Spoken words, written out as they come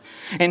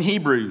In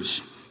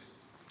Hebrews,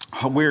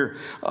 we're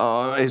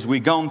as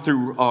we've gone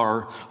through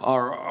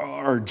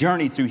our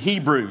journey through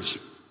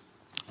Hebrews,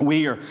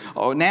 we are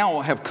now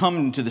have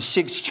come to the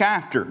 6th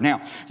chapter.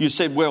 Now, you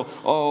said,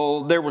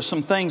 well, there were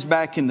some things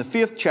back in the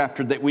 5th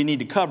chapter that we need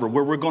to cover,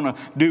 where we're going to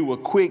do a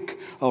quick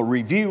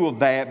review of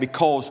that,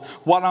 because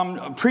what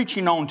I'm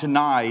preaching on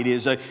tonight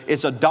is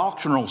a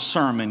doctrinal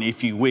sermon,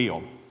 if you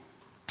will.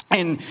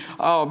 And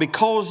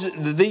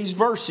because these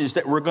verses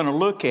that we're going to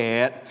look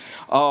at,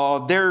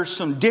 there's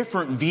some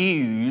different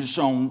views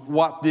on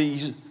what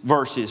these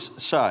verses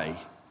say.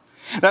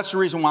 That's the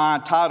reason why I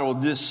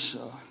titled this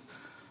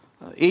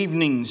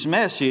evening's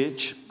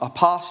message,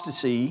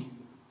 Apostasy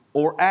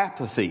or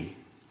Apathy.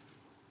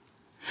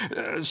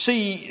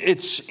 See,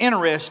 it's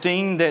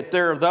interesting that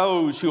there are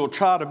those who will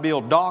try to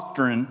build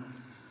doctrine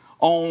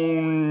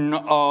on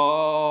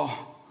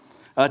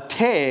a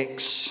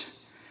text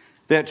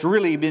that's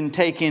really been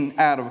taken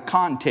out of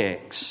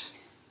context.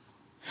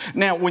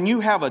 Now, when you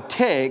have a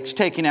text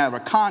taken out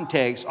of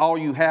context, all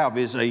you have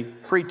is a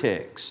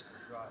pretext.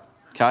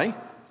 Okay?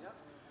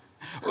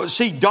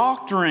 See,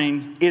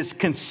 doctrine is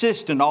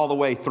consistent all the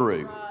way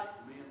through.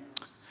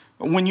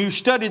 When you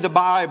study the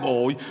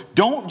Bible,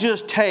 don't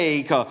just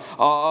take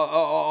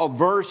a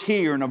verse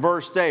here and a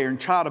verse there and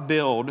try to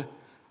build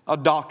a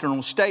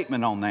doctrinal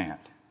statement on that.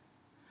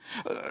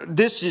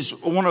 This is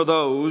one of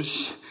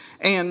those.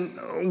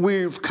 And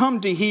we've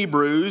come to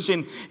Hebrews,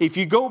 and if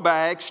you go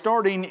back,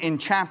 starting in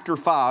chapter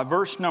 5,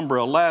 verse number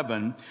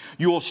 11,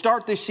 you will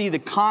start to see the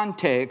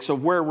context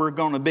of where we're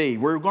going to be.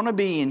 We're going to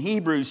be in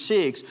Hebrews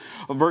 6,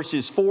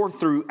 verses 4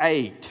 through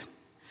 8.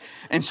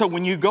 And so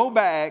when you go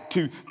back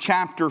to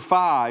chapter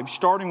 5,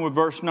 starting with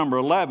verse number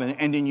 11,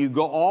 and then you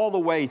go all the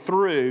way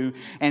through,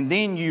 and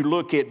then you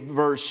look at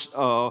verse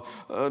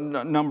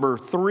number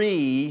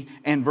 3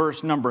 and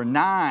verse number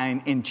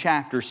 9 in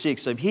chapter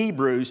 6 of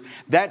Hebrews,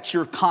 that's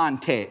your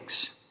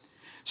context.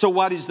 So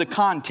what is the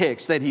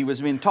context that he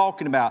has been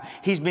talking about?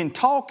 He's been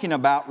talking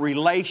about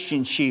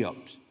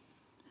relationships.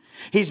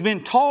 He's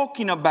been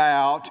talking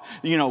about,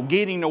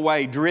 getting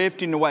away,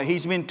 drifting away.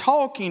 He's been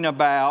talking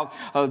about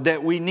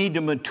that we need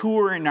to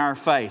mature in our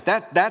faith.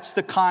 That's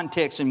the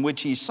context in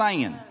which he's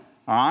saying.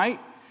 All right?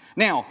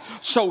 Now,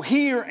 so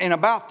here in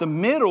about the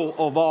middle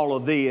of all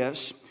of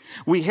this,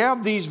 we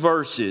have these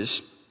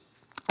verses.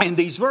 And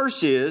these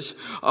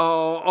verses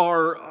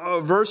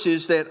are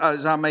verses that,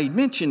 as I made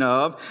mention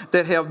of,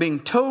 that have been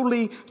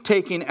totally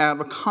taken out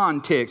of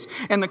context.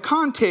 And the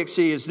context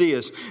is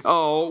this,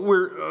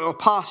 we're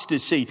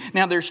apostasy.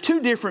 Now, there's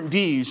two different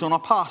views on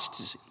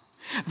apostasy.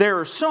 There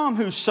are some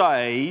who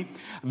say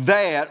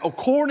that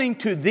according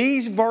to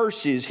these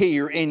verses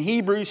here in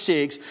Hebrews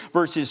 6,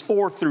 verses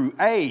 4 through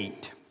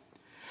 8,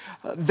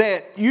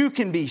 that you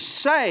can be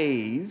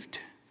saved,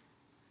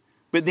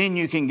 but then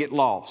you can get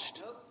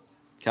lost.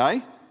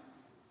 Okay?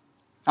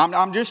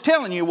 I'm just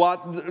telling you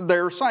what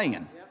they're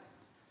saying.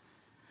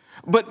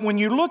 But when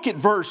you look at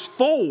verse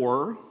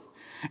 4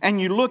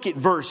 and you look at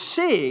verse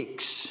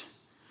 6,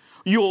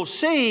 you'll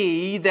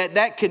see that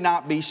that could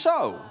not be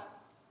so.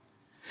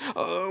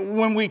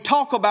 When we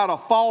talk about a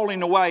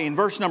falling away, in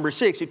verse number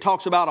 6, it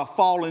talks about a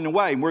falling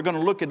away. And we're going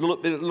to look at a little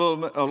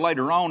bit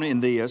later on in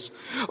this,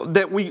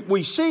 that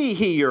we see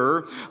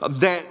here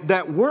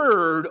that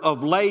word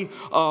of lay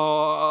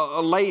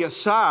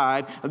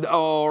aside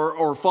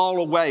or fall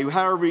away,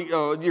 however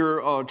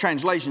your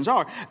translations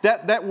are,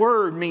 that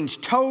word means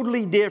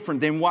totally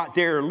different than what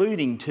they're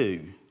alluding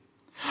to.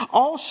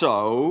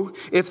 Also,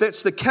 if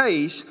that's the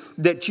case,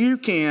 that you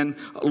can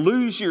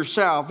lose your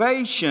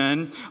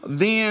salvation,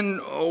 then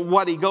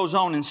what he goes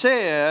on and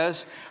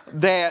says,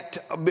 that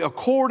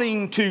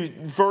according to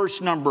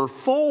verse number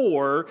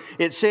 4,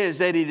 it says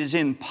that it is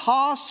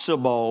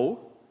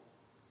impossible.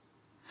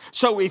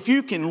 So if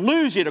you can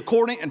lose it,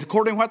 according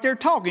to what they're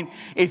talking,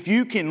 if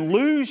you can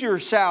lose your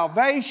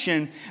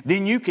salvation,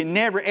 then you can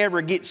never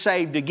ever get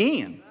saved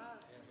again.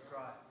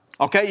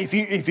 Okay,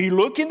 if you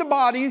look in the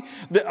body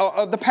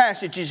of the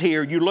passages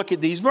here, you look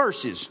at these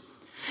verses.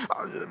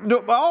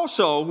 But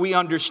also, we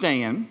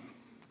understand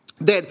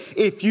that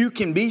if you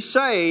can be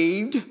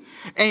saved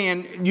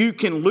and you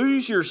can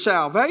lose your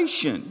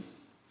salvation,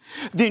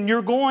 then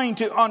you're going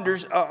to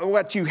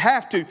what you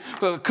have to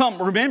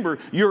come. Remember,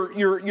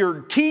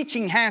 your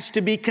teaching has to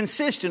be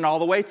consistent all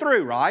the way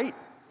through, right?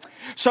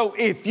 So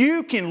if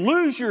you can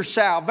lose your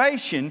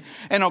salvation,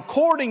 and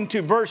according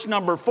to verse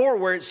number 4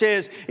 where it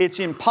says it's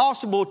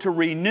impossible to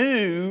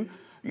renew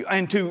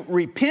unto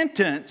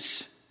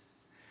repentance,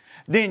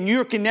 then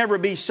you can never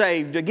be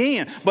saved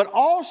again. But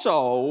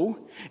also,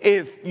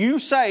 if you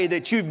say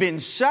that you've been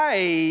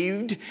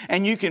saved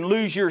and you can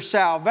lose your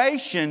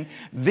salvation,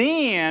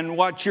 then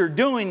what you're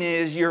doing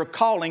is you're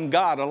calling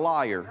God a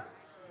liar.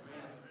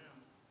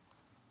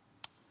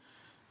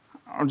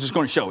 I'm just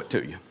going to show it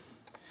to you.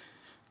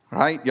 All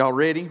right, y'all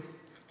ready?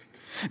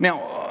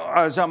 Now,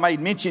 as I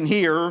made mention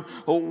here,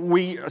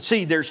 we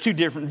see there's two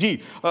different views.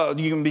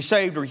 You can be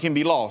saved or you can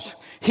be lost.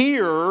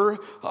 Here,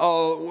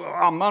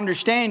 I'm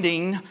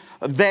understanding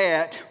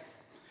that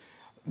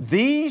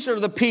These are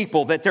the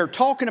people that they're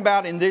talking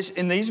about in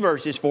these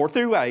verses 4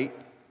 through 8.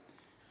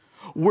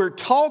 We're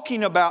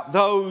talking about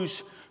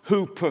those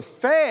who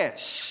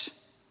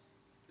profess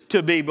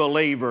to be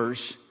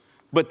believers,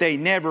 but they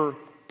never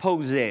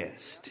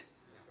possessed.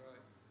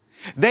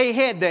 They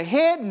had the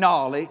head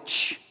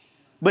knowledge,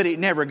 but it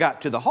never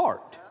got to the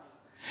heart.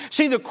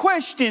 See, the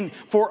question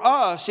for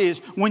us is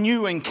when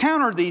you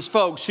encounter these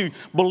folks who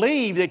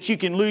believe that you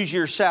can lose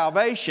your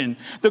salvation,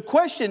 the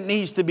question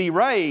needs to be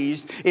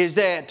raised is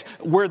that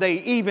were they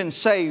even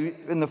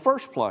saved in the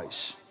first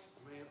place?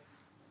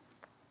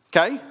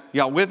 Okay,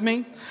 y'all with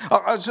me?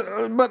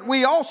 But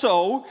we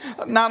also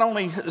not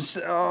only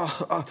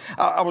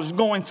I was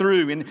going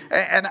through and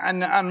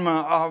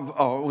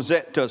I was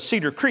at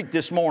Cedar Creek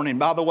this morning.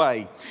 By the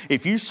way,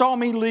 if you saw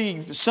me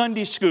leave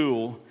Sunday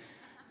school,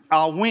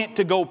 I went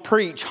to go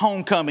preach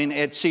homecoming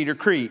at Cedar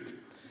Creek.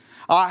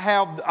 I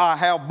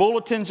have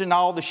bulletins and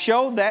all to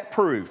show that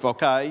proof.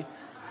 Okay.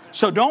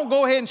 So don't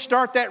go ahead and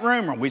start that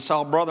rumor. We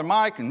saw Brother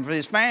Mike and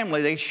his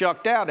family, they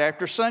shucked out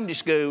after Sunday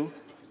school.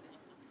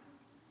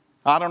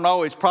 I don't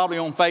know, it's probably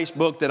on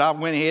Facebook that I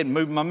went ahead and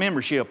moved my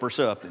membership or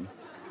something.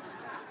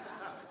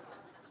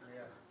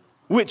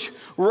 Which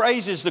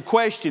raises the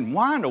question,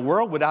 why in the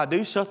world would I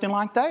do something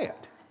like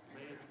that?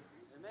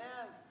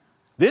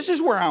 This is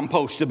where I'm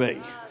supposed to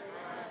be.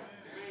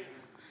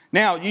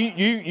 Now,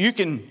 you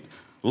can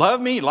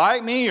love me,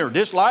 like me, or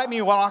dislike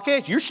me while I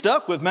can. You're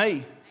stuck with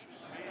me.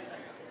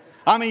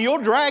 I mean,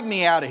 you'll drag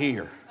me out of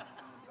here.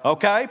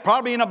 Okay?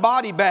 Probably in a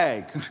body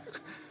bag.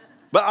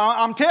 But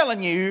I'm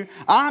telling you,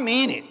 I'm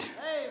in it.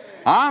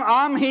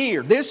 I'm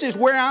here. This is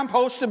where I'm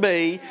supposed to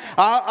be.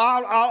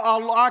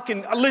 I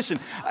can listen.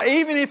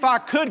 Even if I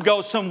could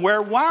go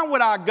somewhere, why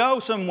would I go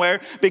somewhere?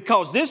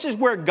 Because this is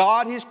where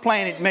God has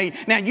planted me.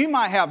 Now you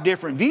might have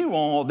different view on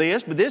all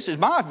this, but this is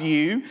my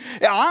view.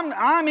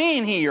 I'm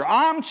in here.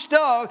 I'm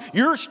stuck.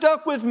 You're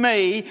stuck with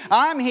me.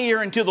 I'm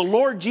here until the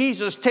Lord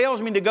Jesus tells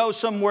me to go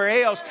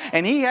somewhere else,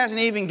 and He hasn't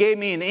even gave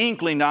me an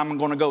inkling that I'm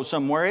going to go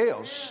somewhere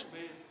else.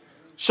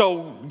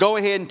 So go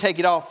ahead and take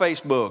it off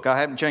Facebook. I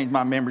haven't changed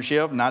my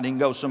membership and I didn't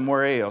go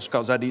somewhere else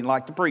because I didn't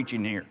like the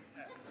preaching here.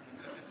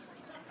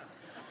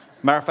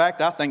 Matter of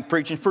fact, I think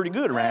preaching's pretty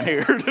good around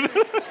here.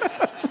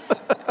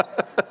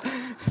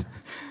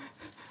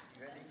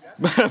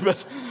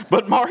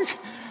 but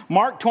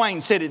Mark Twain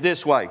said it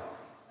this way.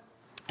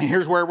 And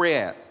here's where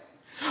we're at.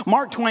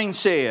 Mark Twain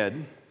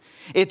said,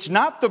 "It's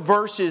not the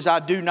verses I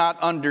do not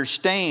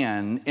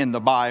understand in the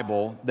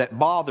Bible that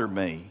bother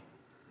me.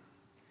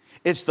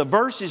 It's the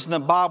verses in the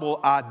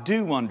Bible I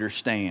do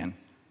understand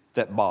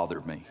that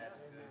bother me."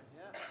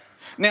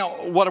 Now,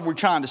 what are we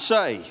trying to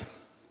say?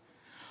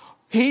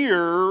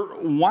 Here,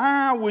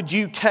 why would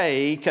you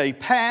take a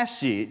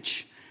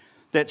passage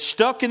that's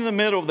stuck in the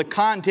middle of the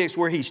context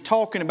where he's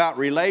talking about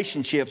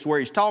relationships, where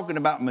he's talking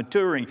about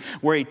maturing,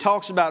 where he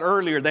talks about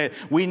earlier that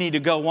we need to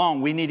go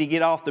on, we need to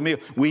get off the mill,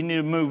 we need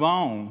to move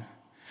on.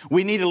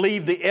 We need to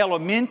leave the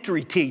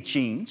elementary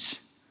teachings.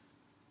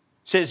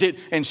 Says it,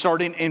 and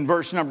starting in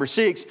verse number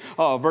 6,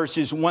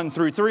 verses 1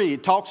 through 3,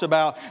 it talks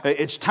about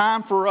it's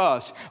time for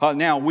us.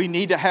 Now, we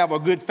need to have a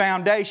good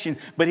foundation,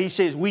 but he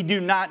says we do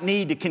not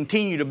need to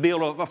continue to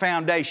build a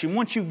foundation.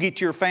 Once you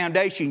get your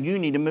foundation, you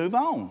need to move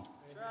on.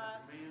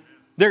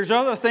 There's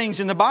other things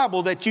in the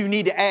Bible that you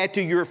need to add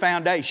to your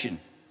foundation.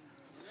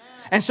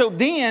 And so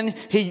then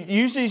he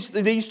uses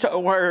these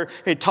where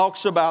it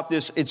talks about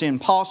this, it's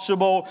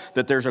impossible,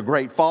 that there's a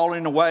great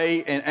falling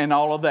away and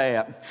all of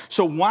that.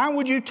 So why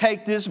would you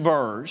take this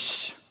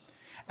verse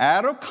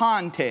out of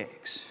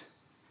context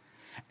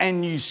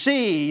and you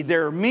see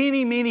there are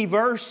many, many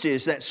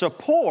verses that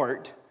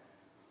support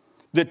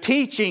the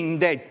teaching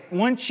that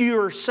once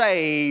you're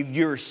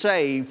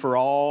saved for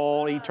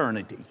all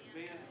eternity?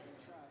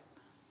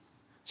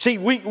 See,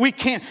 we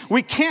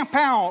camp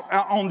out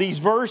on these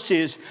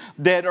verses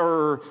that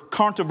are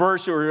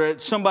controversial or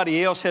that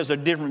somebody else has a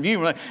different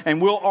view,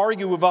 and we'll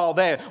argue with all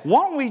that.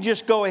 Why don't we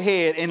just go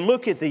ahead and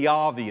look at the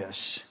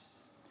obvious?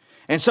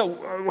 And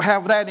so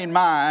have that in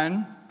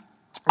mind.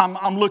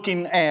 I'm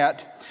looking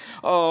at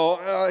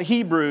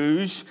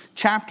Hebrews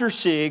chapter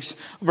 6,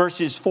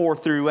 verses 4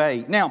 through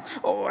 8. Now,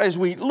 as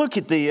we look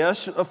at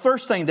this, the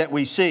first thing that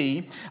we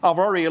see, I've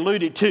already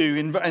alluded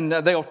to, and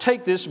they'll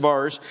take this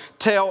verse,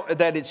 tell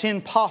that it's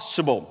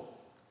impossible.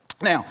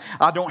 Now,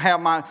 I don't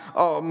have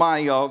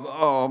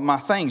my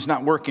things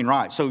not working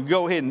right, so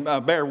go ahead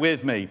and bear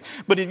with me.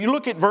 But if you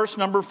look at verse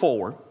number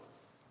 4,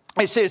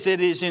 it says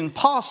it is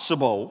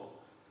impossible.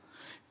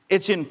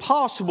 It's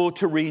impossible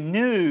to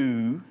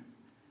renew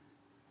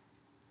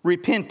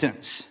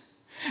repentance.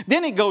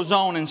 Then it goes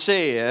on and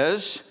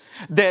says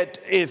that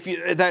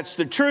if that's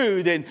the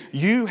truth, then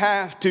you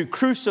have to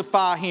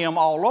crucify him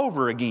all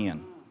over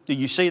again. Do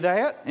you see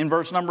that in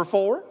verse number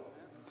 4?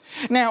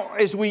 Now,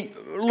 as we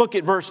look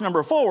at verse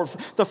number 4,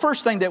 the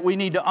first thing that we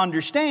need to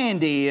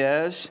understand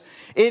is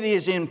it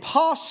is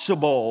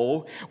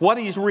impossible, what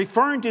he's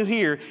referring to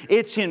here,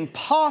 it's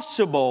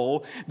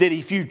impossible that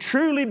if you've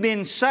truly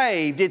been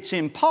saved, it's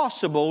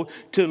impossible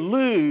to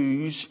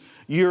lose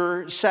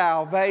your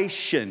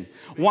salvation.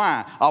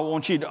 Why? I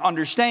want you to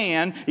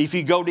understand, if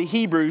you go to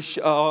Hebrews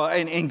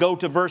and go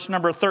to verse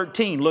number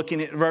 13,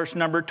 looking at verse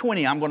number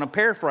 20, I'm going to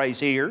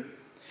paraphrase here.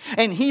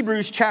 In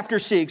Hebrews chapter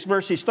 6,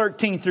 verses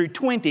 13 through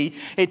 20,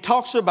 it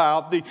talks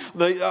about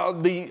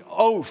the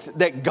oath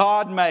that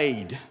God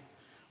made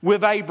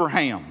with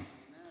Abraham.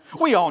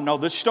 We all know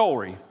the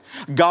story.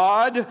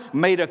 God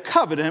made a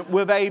covenant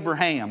with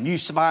Abraham. You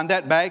find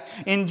that back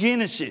in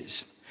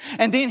Genesis.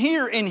 And then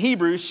here in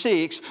Hebrews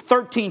 6,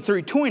 13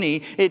 through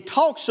 20, it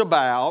talks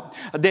about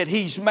that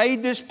He's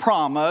made this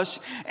promise,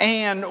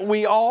 and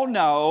we all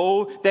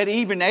know that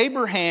even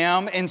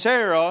Abraham and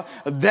Sarah,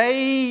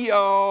 they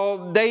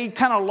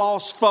kind of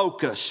lost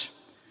focus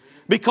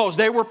because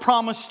they were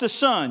promised a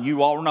son.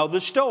 You all know the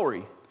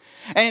story.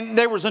 And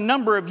there was a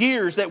number of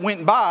years that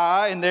went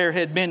by and there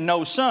had been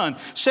no son.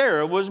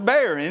 Sarah was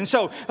barren. And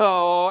so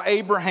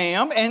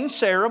Abraham and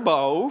Sarah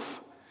both,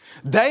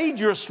 they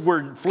just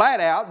were flat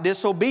out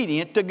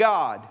disobedient to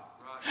God.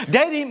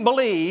 They didn't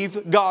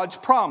believe God's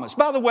promise.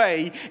 By the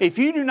way, if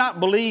you do not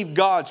believe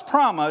God's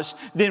promise,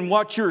 then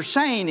what you're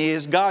saying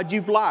is, God,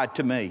 you've lied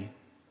to me.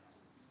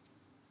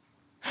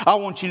 I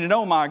want you to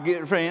know, my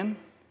good friend,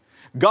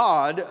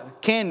 God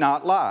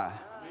cannot lie.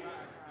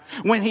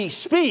 When He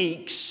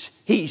speaks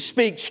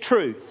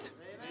truth.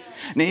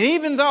 Now,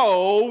 even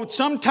though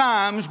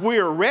sometimes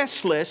we're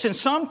restless and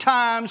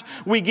sometimes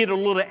we get a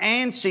little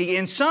antsy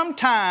and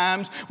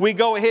sometimes we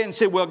go ahead and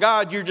say, well,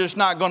 God, you're just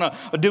not going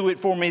to do it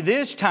for me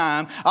this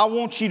time. I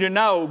want you to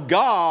know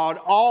God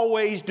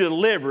always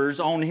delivers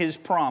on His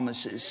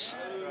promises.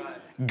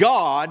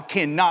 God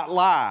cannot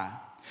lie.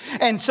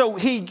 And so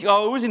He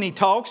goes and He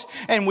talks,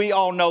 and we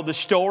all know the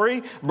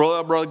story.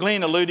 Brother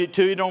Glenn alluded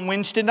to it on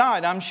Wednesday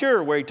night, I'm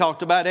sure, where he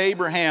talked about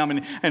Abraham.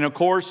 And of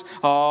course,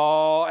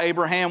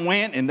 Abraham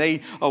went, and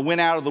they went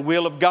out of the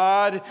will of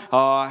God,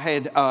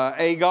 had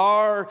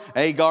Agar.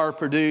 Agar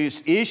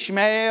produced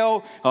Ishmael.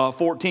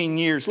 14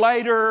 years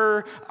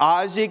later,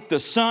 Isaac, the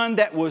son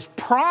that was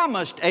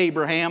promised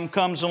Abraham,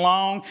 comes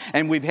along,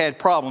 and we've had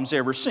problems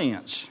ever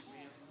since.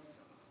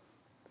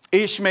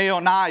 Ishmael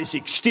and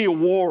Isaac still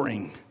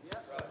warring.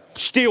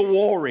 Still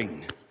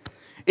warring.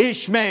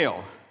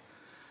 Ishmael.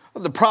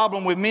 The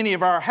problem with many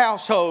of our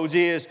households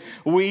is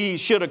we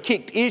should have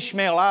kicked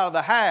Ishmael out of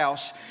the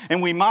house,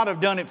 and we might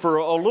have done it for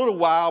a little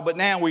while, but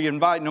now we're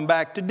inviting them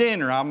back to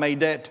dinner. I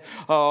made that,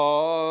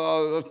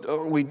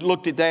 we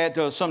looked at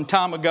that some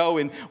time ago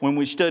when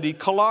we studied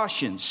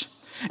Colossians.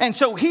 And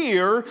so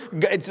here,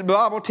 the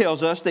Bible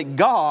tells us that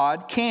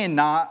God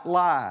cannot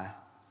lie.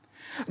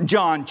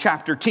 John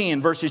chapter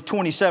 10, verses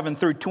 27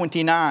 through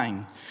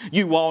 29.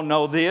 You all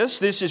know this.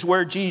 This is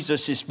where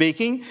Jesus is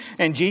speaking.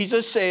 And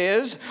Jesus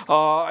says,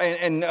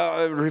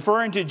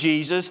 referring to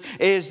Jesus,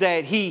 is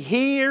that He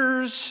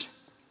hears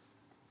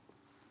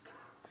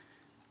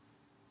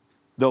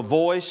the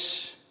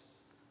voice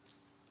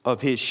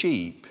of His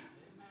sheep.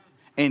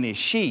 And His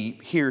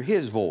sheep hear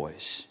His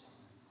voice.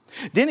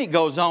 Then it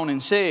goes on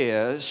and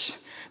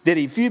says that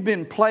if you've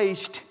been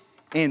placed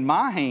in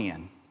my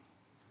hand,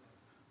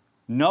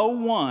 no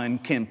one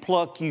can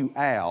pluck you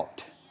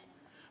out,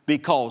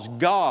 because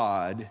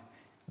God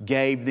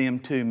gave them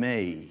to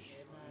me.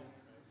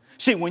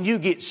 See, when you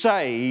get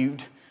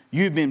saved,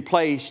 you've been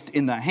placed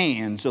in the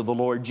hands of the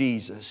Lord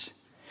Jesus.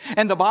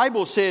 And the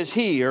Bible says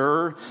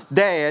here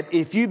that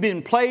if you've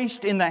been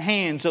placed in the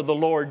hands of the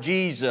Lord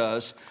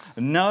Jesus,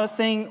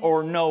 nothing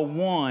or no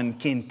one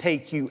can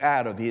take you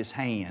out of His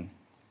hand.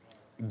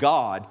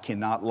 God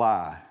cannot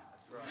lie.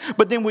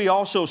 But then we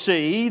also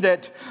see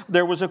that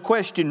there was a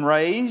question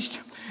raised,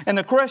 and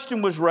the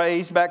question was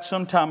raised back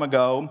some time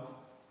ago.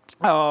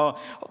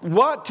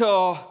 What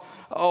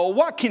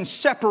can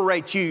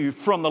separate you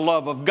from the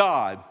love of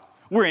God?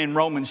 We're in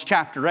Romans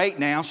chapter 8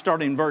 now,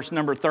 starting verse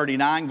number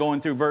 39, going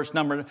through verse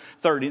number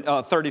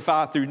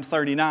 35 through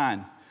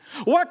 39.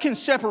 What can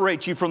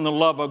separate you from the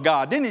love of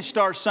God? Then it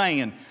starts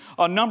saying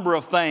a number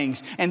of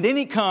things. And then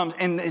it comes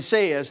and it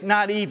says,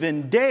 not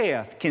even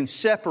death can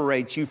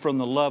separate you from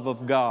the love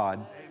of God.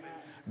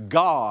 Amen.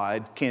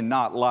 God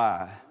cannot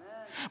lie.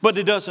 But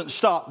it doesn't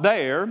stop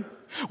there.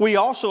 We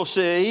also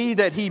see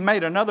that He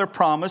made another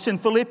promise in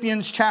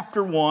Philippians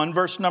chapter 1,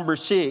 verse number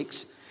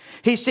 6.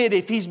 He said,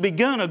 if He's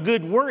begun a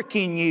good work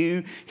in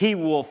you, He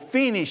will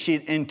finish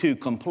it into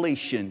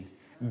completion.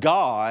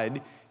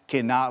 God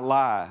cannot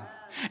lie.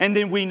 And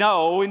then we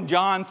know in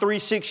John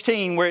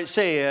 3:16 where it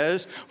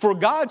says, for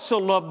God so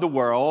loved the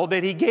world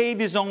that He gave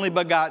His only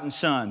begotten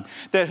Son,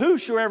 that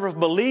whosoever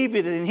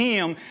believeth in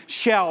Him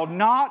shall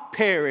not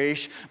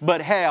perish,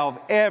 but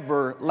have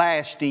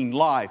everlasting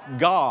life.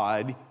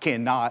 God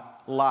cannot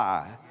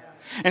lie.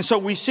 And so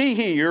we see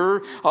here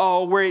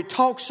where it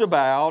talks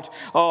about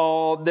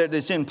that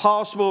it's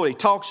impossible. It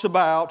talks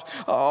about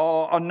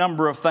a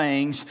number of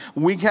things.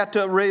 We have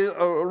to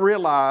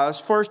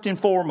realize, first and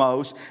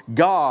foremost,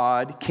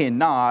 God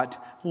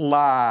cannot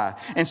lie.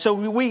 And so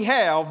we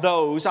have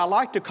those, I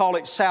like to call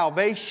it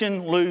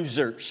salvation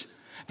losers.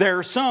 There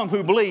are some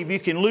who believe you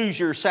can lose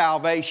your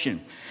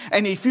salvation.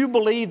 And if you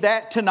believe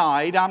that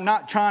tonight, I'm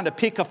not trying to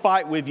pick a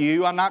fight with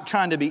you. I'm not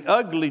trying to be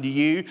ugly to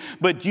you,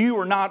 but you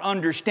are not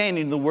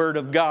understanding the Word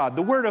of God.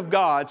 The Word of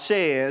God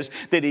says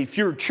that if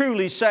you're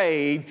truly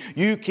saved,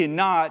 you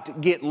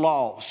cannot get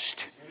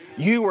lost.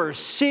 You are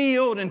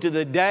sealed into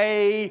the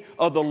day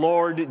of the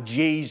Lord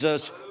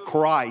Jesus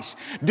Christ.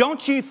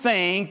 Don't you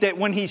think that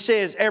when He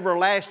says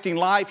everlasting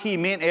life, He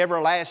meant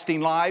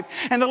everlasting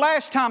life? And the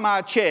last time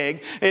I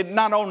checked, it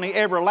not only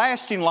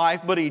everlasting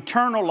life, but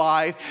eternal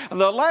life.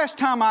 The last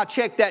time I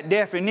checked that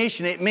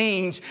definition, it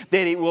means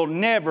that it will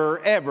never,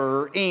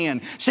 ever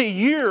end. See,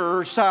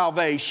 your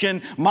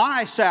salvation,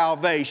 my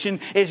salvation,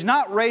 is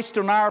not based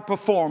on our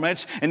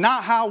performance and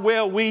not how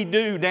well we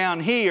do down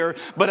here,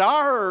 but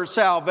our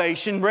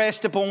salvation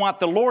rests upon what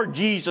the Lord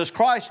Jesus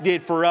Christ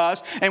did for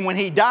us. And when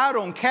He died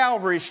on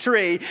Calvary's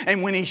tree,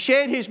 and when He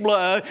shed His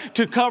blood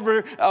to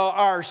cover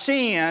our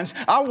sins,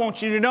 I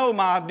want you to know,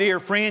 my dear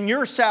friend,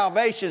 your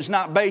salvation is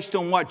not based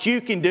on what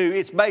you can do.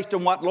 It's based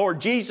on what Lord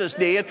Jesus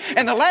did.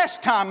 And the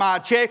last time I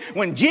checked,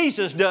 when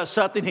Jesus does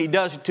something, He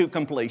does it to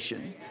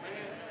completion.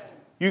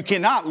 You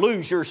cannot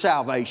lose your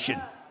salvation.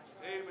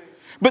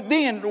 But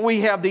then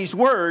we have these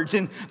words,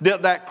 and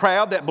that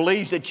crowd that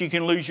believes that you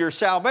can lose your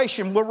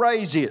salvation will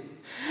raise it.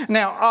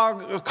 Now,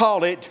 I'll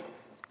call it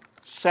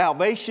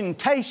salvation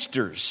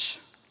tasters.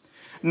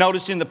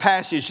 Notice in the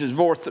passages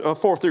 4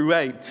 through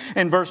 8,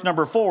 in verse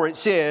number 4, it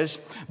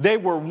says, they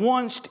were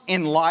once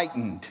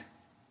enlightened.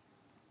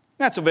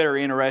 That's a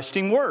very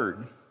interesting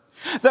word.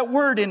 That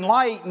word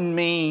enlighten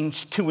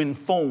means to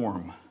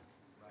inform.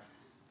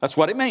 That's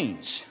what it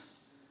means.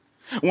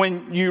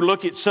 When you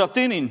look at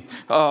something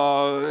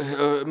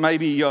and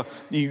maybe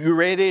you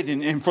read it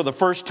and for the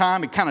first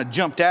time it kind of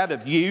jumped out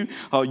of you,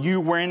 you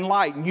were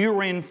enlightened. You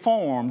were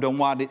informed on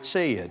what it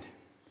said.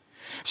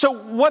 So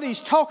what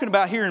he's talking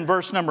about here in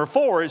verse number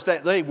 4 is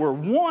that they were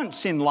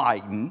once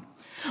enlightened.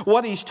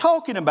 What he's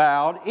talking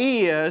about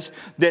is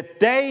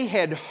that they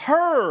had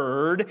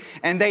heard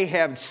and they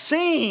have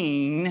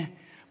seen,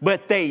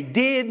 but they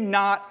did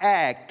not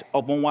act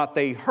upon what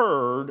they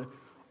heard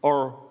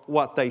or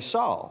what they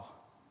saw.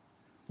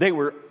 They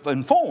were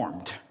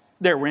informed.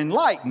 They were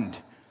enlightened.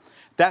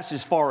 That's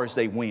as far as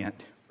they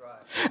went.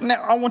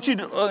 Now, I want you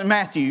to,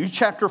 Matthew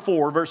chapter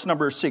 4, verse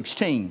number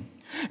 16.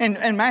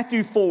 In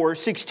Matthew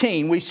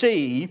 4:16, we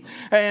see,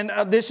 and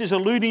this is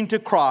alluding to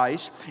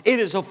Christ, it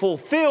is a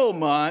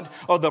fulfillment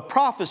of the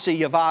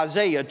prophecy of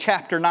Isaiah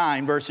chapter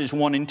 9, verses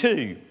 1 and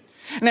 2.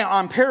 Now,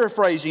 I'm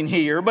paraphrasing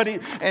here, but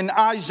in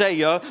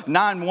Isaiah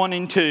 9, 1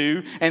 and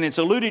 2, and it's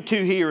alluded to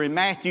here in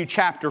Matthew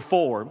chapter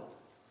 4,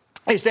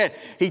 is that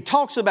he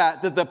talks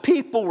about that the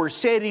people were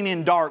sitting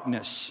in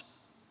darkness,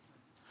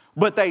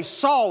 but they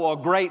saw a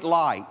great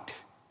light.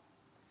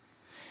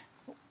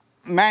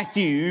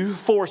 Matthew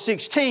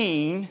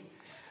 4:16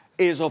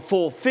 is a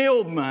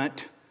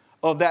fulfillment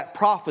of that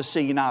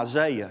prophecy in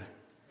Isaiah.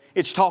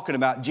 It's talking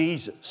about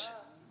Jesus.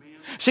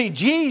 See,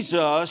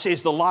 Jesus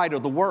is the light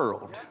of the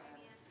world.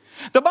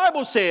 The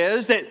Bible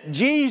says that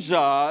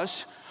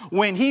Jesus,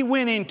 when He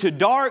went into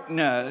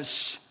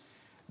darkness,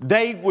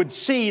 they would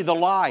see the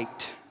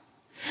light.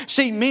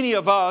 See, many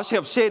of us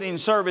have sat in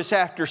service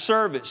after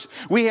service.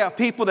 We have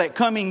people that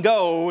come and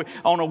go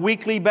on a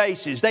weekly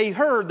basis. They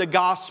heard the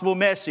gospel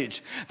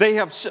message. They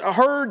have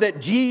heard that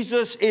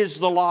Jesus is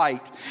the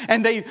light.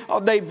 And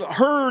they've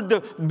heard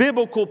the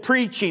biblical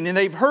preaching and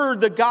they've heard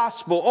the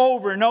gospel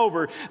over and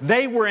over.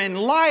 They were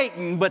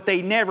enlightened, but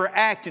they never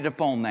acted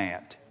upon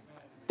that.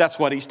 That's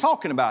what he's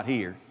talking about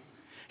here.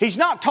 He's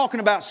not talking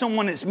about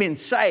someone that's been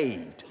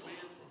saved.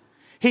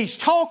 He's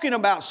talking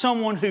about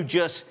someone who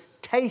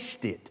just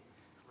tasted.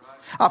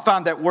 I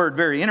find that word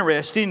very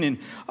interesting, and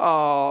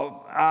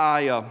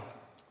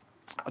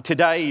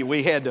today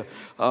we had,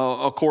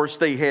 of course,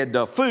 they had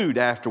food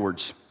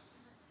afterwards,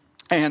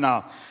 and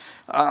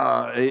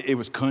it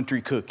was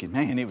country cooking.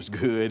 Man, it was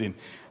good, and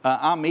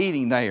I'm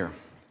eating there.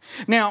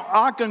 Now,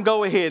 I can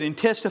go ahead and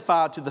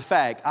testify to the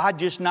fact I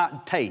just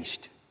not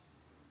taste.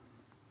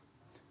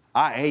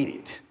 I ate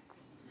it.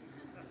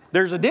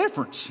 There's a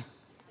difference.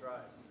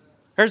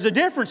 There's a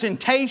difference in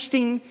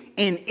tasting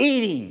and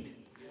eating.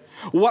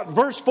 What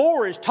verse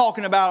 4 is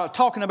talking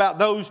about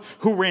those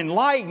who were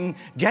enlightened,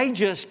 they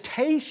just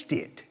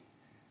tasted.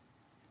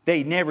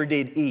 They never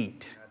did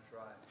eat.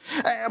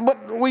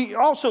 But we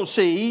also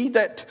see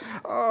that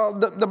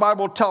the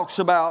Bible talks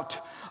about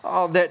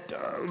that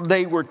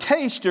they were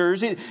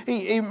tasters.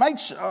 It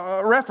makes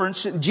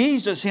reference,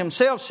 Jesus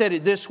Himself said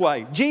it this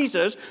way.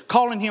 Jesus,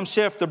 calling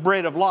Himself the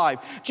bread of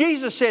life.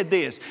 Jesus said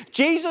this.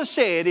 Jesus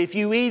said, if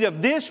you eat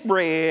of this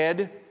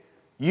bread,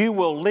 you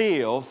will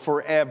live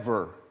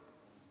forever.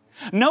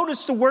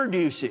 Notice the word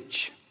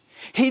usage.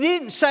 He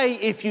didn't say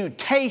if you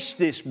taste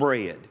this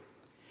bread.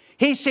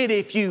 He said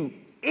if you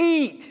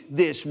eat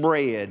this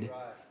bread,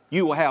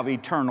 you will have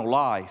eternal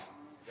life.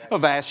 A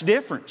vast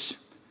difference.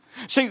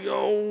 See,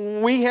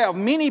 we have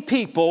many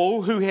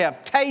people who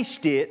have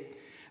tasted,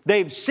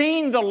 they've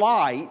seen the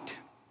light,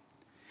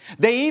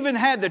 they even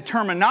had the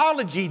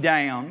terminology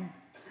down,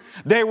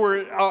 They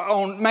were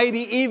on maybe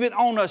even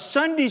on a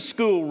Sunday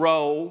school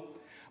roll,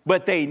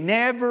 but they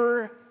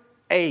never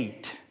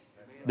ate.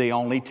 They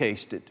only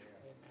tasted.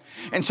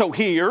 And so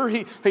here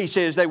he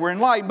says they were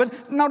enlightened.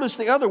 But notice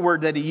the other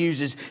word that he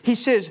uses. He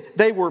says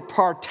they were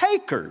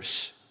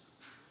partakers.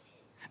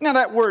 Now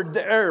that word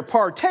there,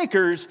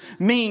 partakers,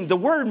 the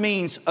word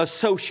means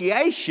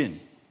association.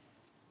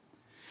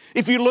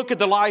 If you look at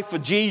the life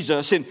of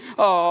Jesus, and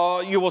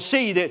you will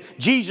see that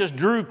Jesus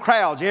drew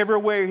crowds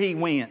everywhere he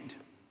went.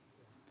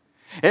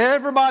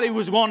 Everybody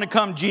was going to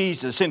come to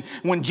Jesus. And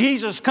when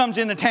Jesus comes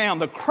into town,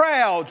 the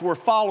crowds were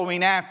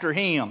following after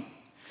him.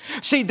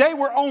 See, they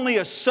were only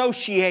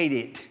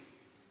associated.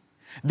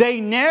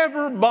 They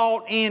never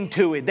bought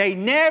into it. They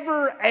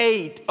never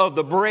ate of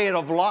the bread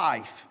of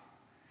life.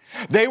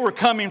 They were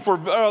coming for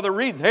other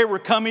reasons. They were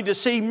coming to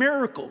see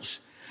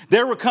miracles.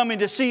 They were coming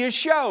to see a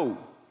show.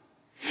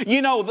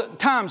 You know, the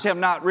times have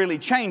not really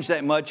changed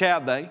that much,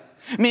 have they?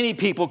 Many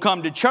people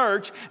come to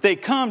church. They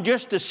come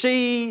just to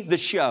see the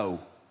show.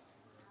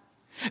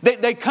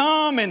 They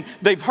come and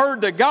they've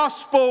heard the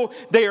gospel.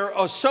 They are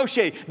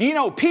associated. You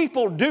know,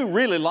 people do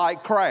really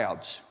like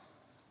crowds.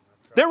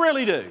 They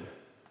really do.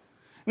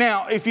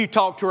 Now, if you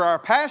talk to our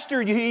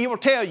pastor, he will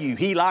tell you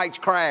he likes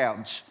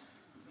crowds.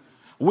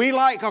 We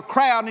like a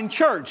crowd in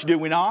church, do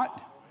we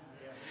not?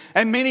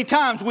 And many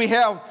times we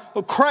have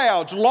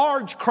crowds,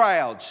 large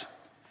crowds.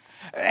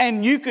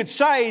 And you could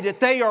say that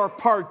they are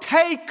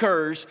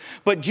partakers,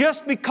 but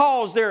just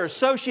because they're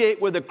associated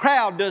with a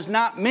crowd does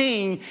not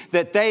mean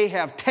that they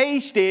have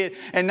tasted,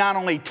 and not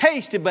only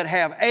tasted, but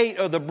have ate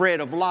of the bread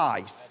of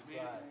life.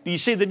 Do you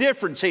see the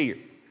difference here?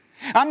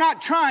 I'm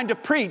not trying to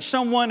preach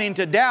someone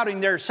into doubting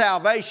their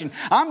salvation.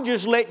 I'm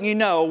just letting you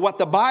know what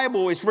the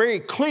Bible is very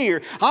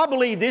clear. I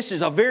believe this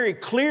is a very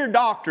clear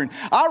doctrine.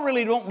 I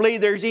really don't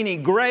believe there's any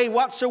gray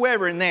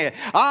whatsoever in that.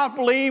 I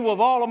believe with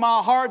all of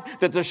my heart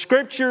that the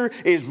Scripture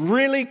is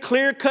really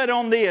clear cut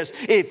on this.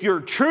 If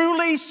you're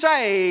truly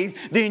saved,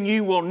 then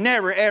you will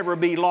never ever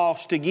be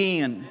lost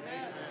again.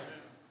 Amen.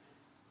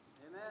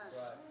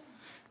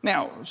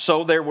 Now,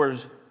 so there were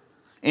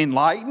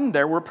enlightened,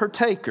 there were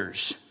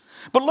partakers.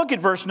 But look at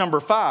verse number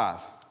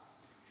 5.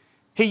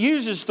 He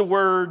uses the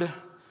word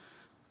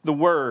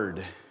of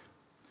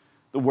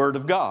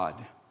God.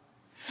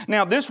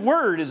 Now this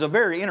word is a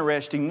very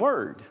interesting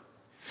word.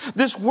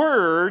 This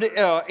word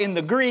in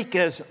the Greek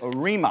is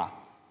rhema.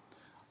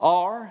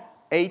 R-H-E-M-A,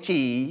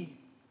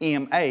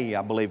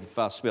 I believe if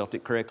I spelt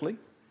it correctly.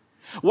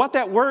 What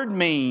that word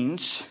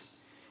means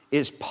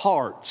is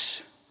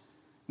parts,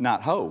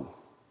 not whole.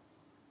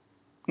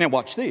 Now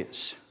watch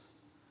this.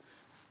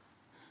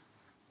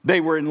 They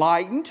were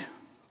enlightened.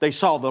 They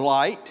saw the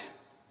light.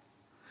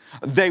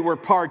 They were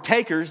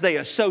partakers. They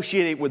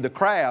associated with the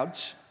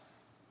crowds.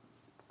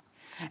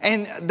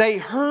 And they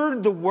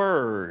heard the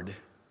word,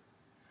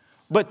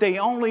 but they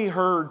only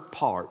heard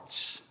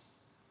parts.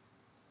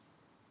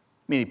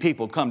 Many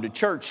people come to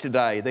church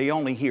today, they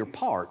only hear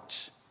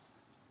parts.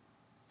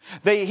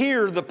 They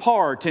hear the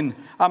part, and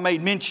I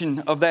made mention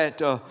of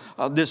that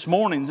this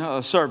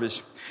morning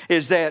service,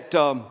 is that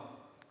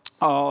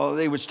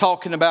they was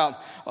talking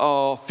about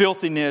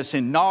filthiness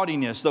and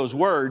naughtiness, those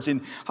words.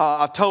 And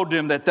I told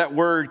them that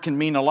word can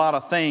mean a lot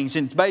of things.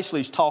 And basically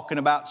it's talking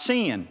about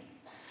sin.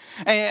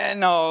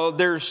 And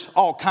there's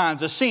all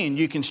kinds of sin.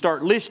 You can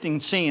start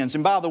listing sins.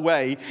 And by the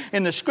way,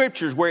 in the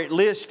Scriptures where it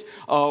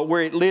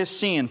lists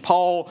sin,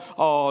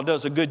 Paul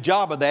does a good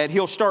job of that.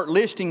 He'll start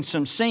listing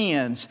some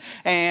sins.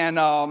 And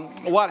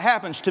what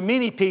happens to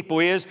many people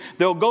is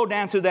they'll go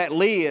down through that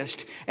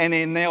list and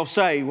then they'll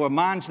say, well,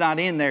 mine's not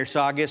in there,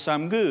 so I guess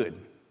I'm good.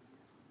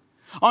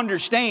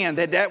 Understand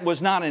that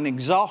was not an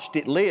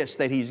exhaustive list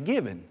that he's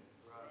given.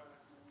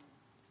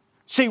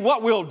 See,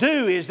 what we'll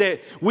do is that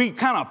we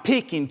kind of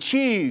pick and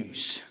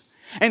choose.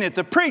 And if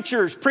the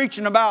preacher is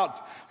preaching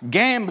about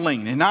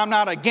gambling, and I'm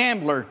not a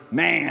gambler,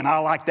 man, I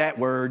like that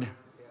word.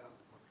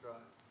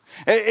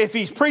 If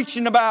he's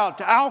preaching about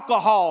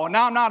alcohol, and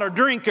I'm not a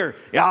drinker,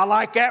 yeah, I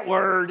like that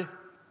word.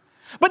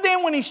 But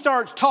then when he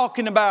starts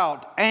talking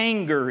about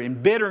anger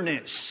and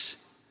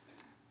bitterness,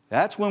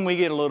 that's when we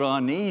get a little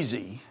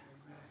uneasy.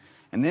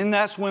 And then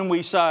that's when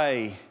we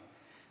say,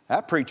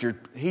 that preacher,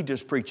 he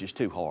just preaches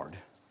too hard.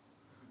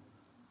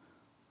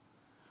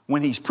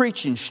 When he's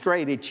preaching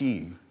straight at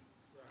you.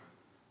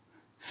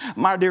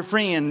 My dear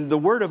friend, the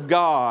Word of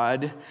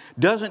God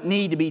doesn't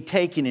need to be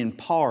taken in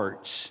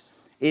parts.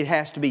 It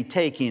has to be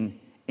taken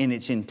in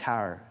its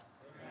entirety.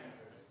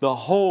 The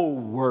whole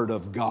Word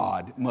of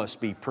God must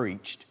be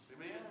preached.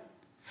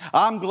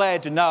 I'm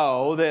glad to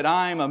know that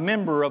I'm a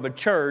member of a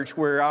church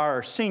where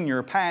our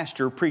senior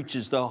pastor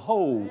preaches the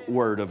whole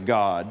Word of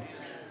God.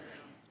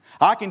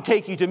 I can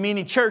take you to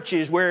many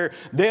churches where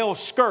they'll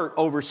skirt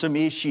over some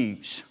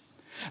issues.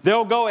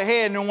 They'll go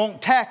ahead and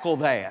won't tackle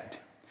that.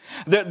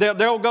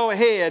 They'll go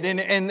ahead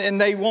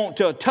and they won't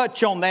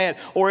touch on that,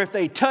 or if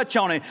they touch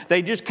on it,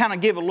 they just kind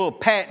of give a little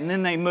pat and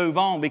then they move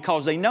on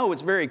because they know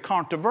it's very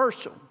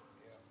controversial.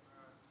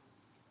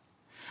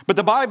 But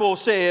the Bible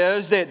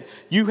says that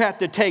you have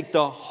to take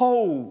the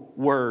whole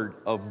Word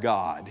of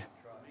God.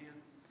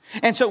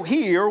 And so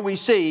here we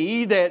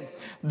see that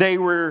they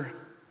were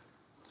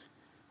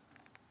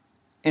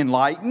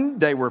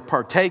enlightened, they were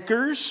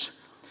partakers,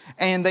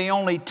 and they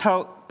only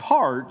took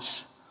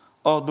parts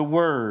of the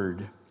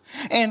word.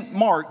 In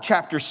Mark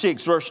chapter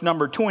 6, verse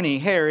number 20,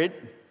 Herod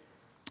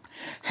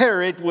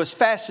was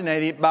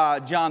fascinated by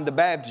John the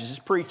Baptist's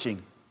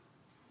preaching.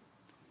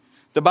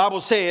 The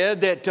Bible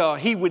said that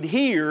he would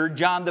hear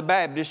John the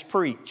Baptist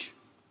preach.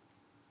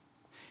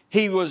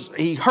 He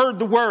heard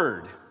the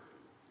word,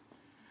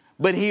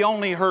 but he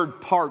only heard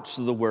parts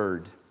of the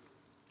word.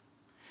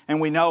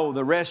 And we know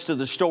the rest of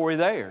the story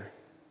there.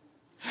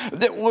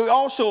 That we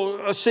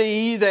also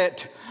see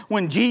that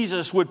when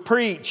Jesus would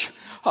preach,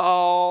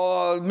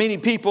 many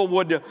people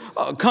would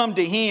come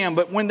to him,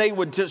 but when they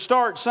would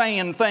start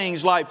saying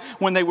things like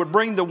when they would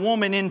bring the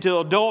woman into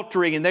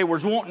adultery and they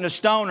was wanting to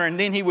stone her, and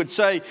then he would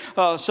say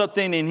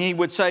something, and he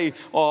would say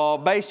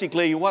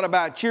basically, what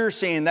about your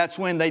sin? That's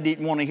when they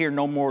didn't want to hear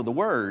no more of the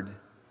word.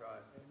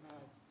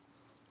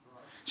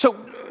 So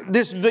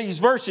these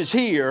verses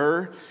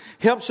here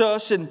helps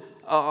us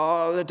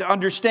to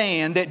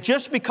understand that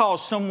just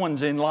because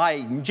someone's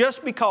enlightened,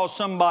 just because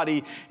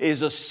somebody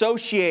is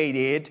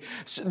associated,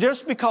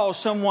 just because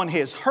someone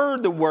has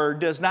heard the word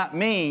does not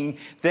mean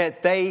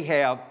that they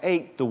have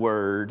ate the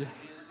word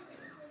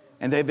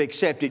and they've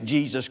accepted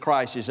Jesus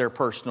Christ as their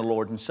personal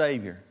Lord and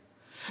Savior.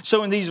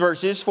 So in these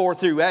verses 4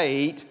 through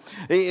 8,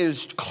 it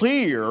is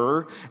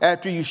clear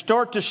after you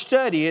start to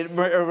study it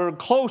very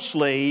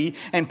closely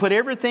and put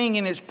everything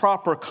in its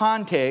proper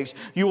context,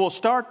 you will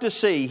start to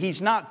see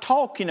he's not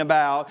talking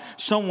about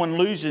someone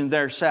losing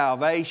their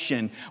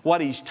salvation. What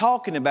he's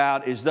talking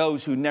about is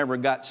those who never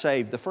got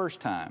saved the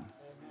first time.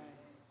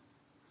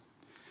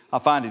 I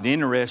find it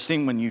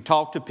interesting when you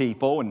talk to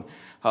people and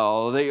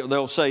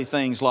they'll say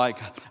things like,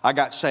 I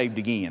got saved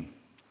again.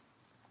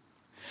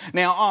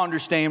 Now, I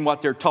understand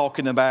what they're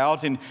talking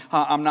about, and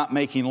I'm not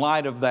making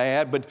light of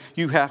that, but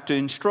you have to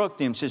instruct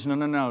them. Says,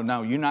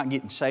 no, you're not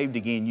getting saved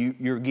again.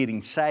 You're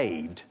getting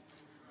saved.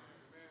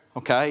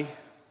 Okay?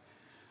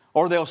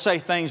 Or they'll say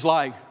things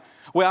like,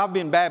 well, I've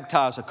been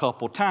baptized a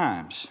couple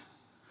times.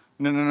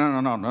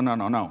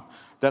 No.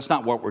 That's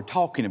not what we're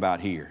talking about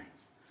here.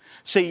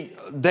 See,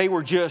 they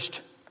were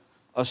just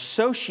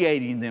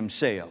associating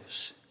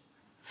themselves.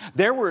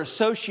 They were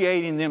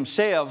associating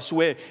themselves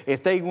with,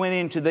 if they went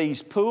into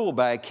these pool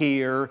back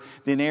here,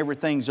 then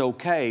everything's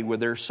okay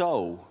with their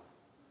soul.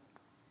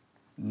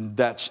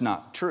 That's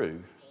not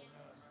true.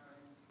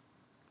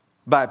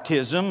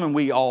 Baptism, and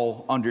we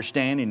all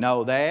understand and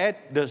know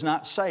that, does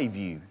not save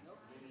you.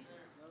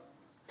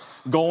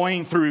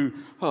 Going through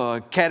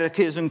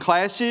catechism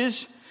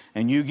classes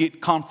and you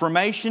get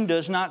confirmation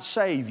does not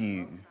save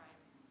you.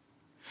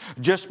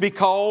 Just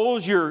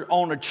because you're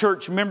on a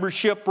church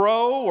membership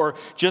roll or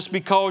just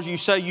because you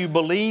say you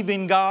believe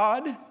in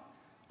God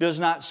does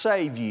not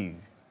save you.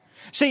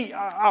 See,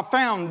 I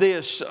found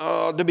this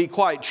to be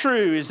quite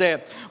true is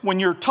that when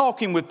you're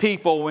talking with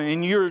people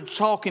and you're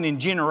talking in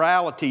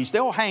generalities,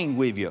 they'll hang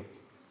with you.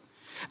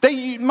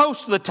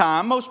 Most of the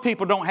time, most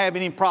people don't have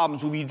any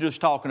problems with you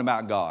just talking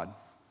about God.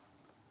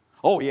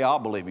 Oh yeah, I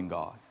believe in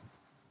God.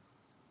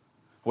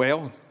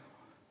 Well,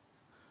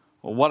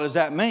 what does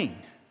that mean?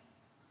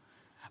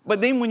 But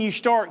then when you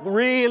start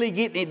really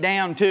getting it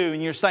down to,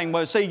 and you're saying,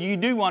 well, see, you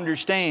do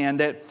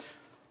understand that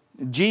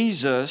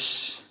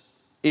Jesus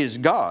is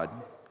God.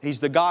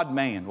 He's the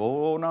God-man.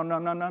 Oh, no.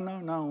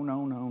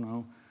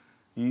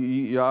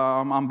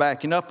 I'm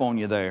backing up on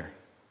you there.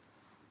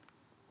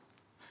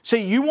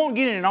 See, you won't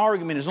get in an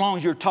argument as long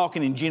as you're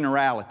talking in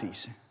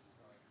generalities.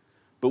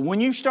 But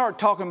when you start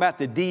talking about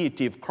the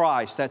deity of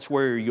Christ, that's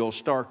where you'll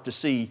start to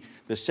see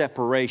the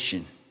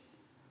separation.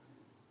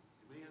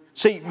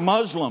 See,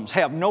 Muslims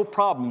have no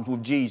problems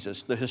with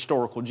Jesus, the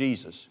historical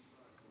Jesus.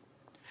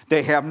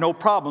 They have no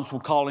problems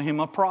with calling him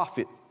a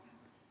prophet.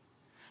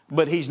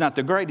 But he's not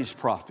the greatest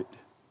prophet.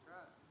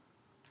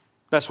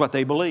 That's what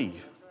they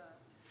believe.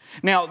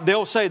 Now,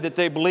 they'll say that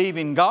they believe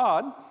in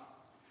God,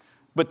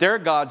 but their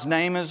God's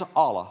name is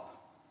Allah.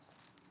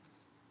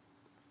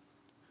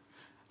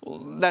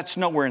 That's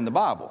nowhere in the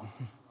Bible.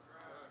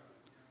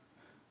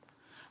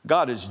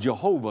 God is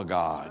Jehovah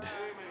God.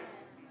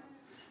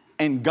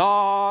 And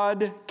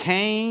God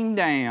came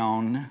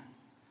down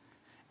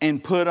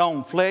and put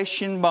on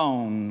flesh and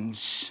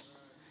bones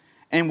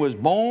and was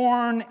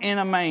born in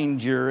a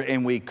manger,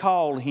 and we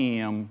call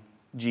him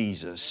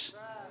Jesus.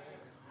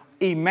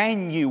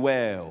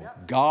 Emmanuel,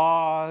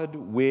 God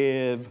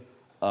with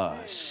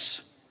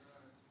us.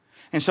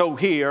 And so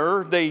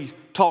here they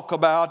talk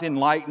about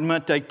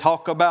enlightenment, they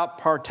talk about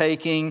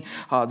partaking,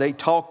 they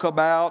talk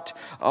about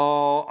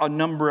a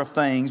number of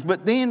things.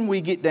 But then we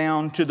get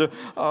down to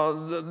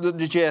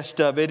the gist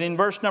of it. In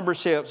verse number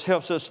 7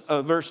 helps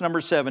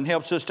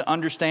us to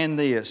understand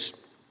this.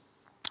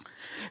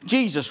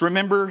 Jesus,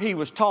 remember, he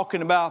was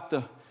talking about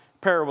the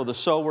parable of the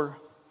sower.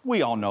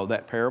 We all know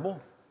that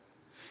parable.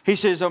 He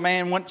says a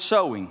man went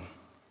sowing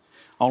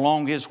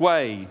along his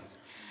way,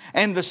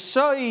 and the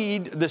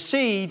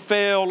seed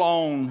fell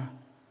on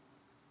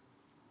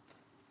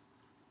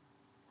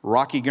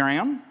rocky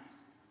ground.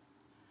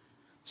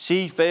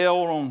 Seed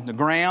fell on the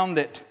ground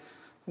that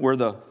were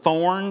the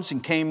thorns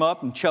and came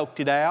up and choked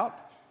it out.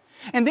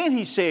 And then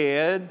he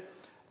said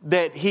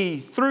that he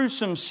threw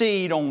some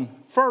seed on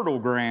fertile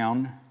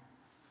ground,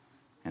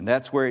 and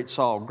that's where it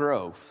saw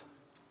growth.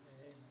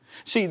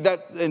 See,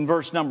 that in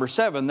verse number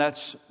 7,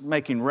 that's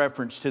making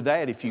reference to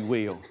that, if you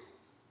will.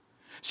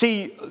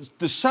 See,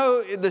 the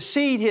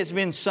seed has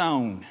been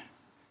sown.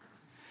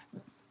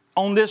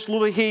 On this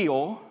little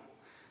hill,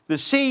 the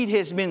seed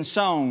has been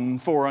sown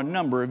for a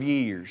number of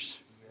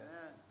years.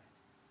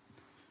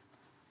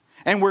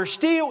 And we're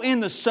still in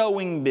the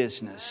sowing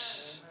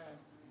business.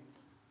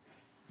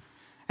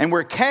 And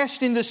we're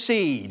casting the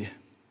seed.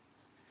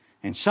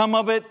 And some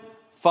of it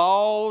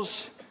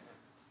falls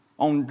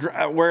on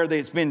where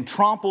it's been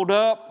trampled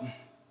up.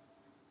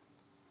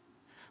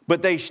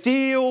 But they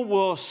still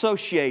will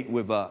associate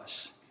with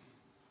us.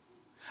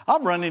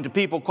 I've run into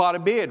people quite a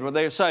bit where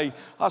they'll say,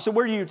 I said,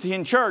 where do you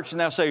attend church? And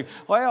they'll say,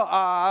 well,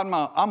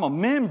 I'm a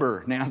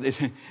member. Now,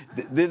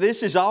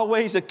 this is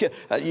always,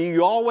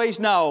 you always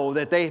know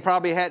that they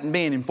probably hadn't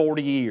been in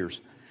 40 years.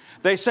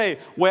 They say,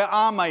 well,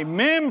 I'm a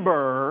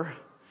member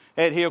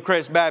at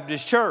Hillcrest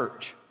Baptist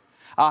Church.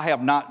 I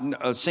have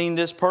not seen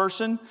this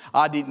person.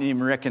 I didn't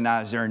even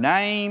recognize their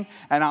name.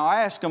 And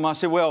I asked them, I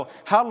said, well,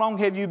 how long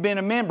have you been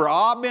a member?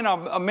 I've been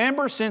a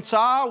member since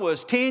I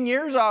was 10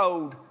 years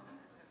old.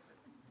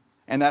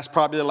 And that's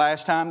probably the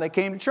last time they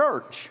came to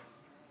church.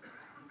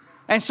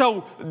 And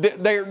so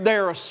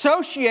they're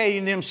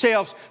associating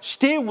themselves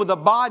still with the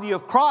body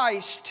of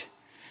Christ.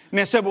 And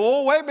they said,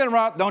 well, wait a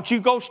minute, don't you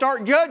go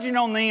start judging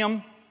on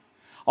them.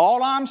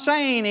 All I'm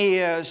saying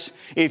is,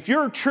 if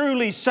you're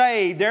truly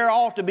saved, there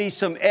ought to be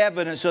some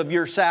evidence of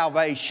your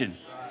salvation.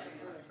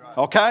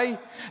 Okay?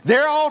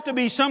 There ought to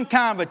be some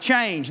kind of a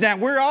change. Now,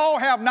 we all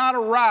have not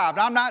arrived.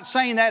 I'm not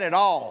saying that at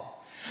all.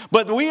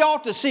 But we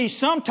ought to see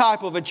some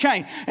type of a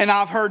change. And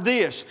I've heard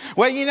this.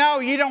 Well, you know,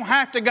 you don't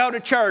have to go to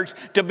church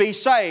to be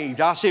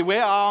saved. I say,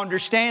 well, I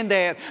understand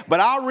that.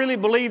 But I really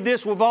believe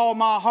this with all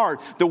my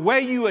heart. The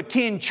way you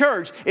attend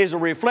church is a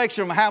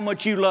reflection of how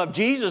much you love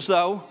Jesus,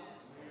 though.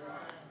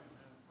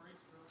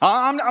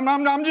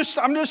 I'm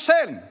just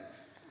saying.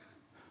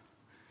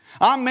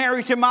 I'm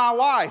married to my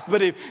wife,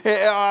 but if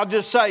I'll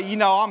just say, you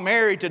know, I'm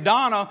married to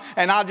Donna,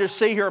 and I just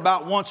see her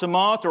about once a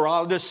month, or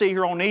I'll just see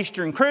her on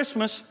Easter and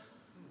Christmas.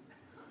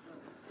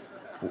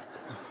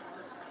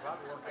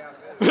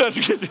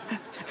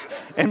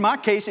 In my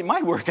case, it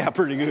might work out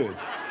pretty good.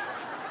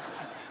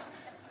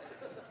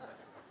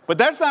 But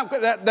that's not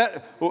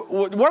that.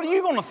 What are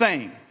you going to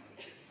think?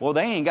 Well,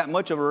 they ain't got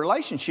much of a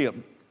relationship,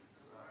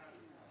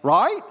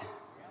 right?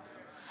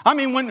 I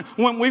mean,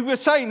 when we were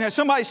saying that,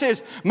 somebody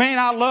says, "Man,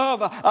 I love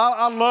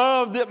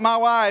my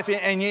wife,"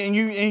 and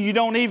you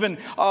don't even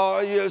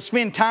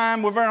spend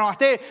time with her like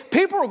that.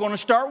 People are going to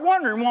start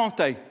wondering, won't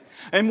they?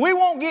 And we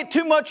won't get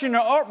too much in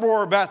an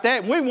uproar about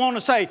that. We want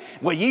to say,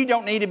 well, you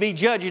don't need to be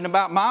judging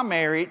about my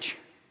marriage.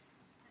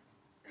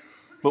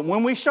 But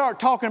when we start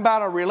talking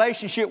about our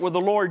relationship with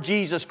the Lord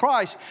Jesus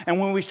Christ,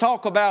 and when we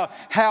talk about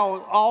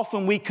how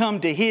often we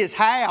come to His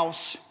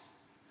house,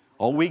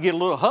 we get a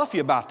little huffy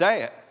about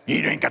that. You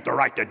ain't got the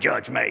right to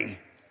judge me.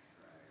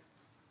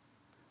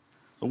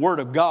 The Word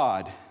of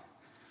God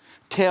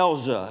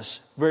tells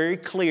us very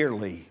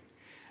clearly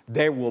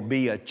there will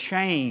be a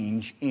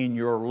change in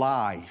your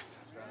life.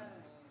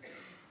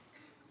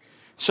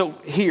 So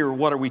here,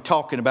 what are we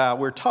talking about?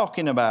 We're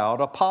talking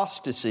about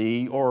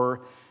apostasy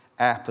or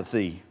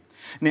apathy.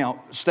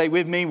 Now, stay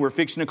with me. We're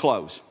fixing to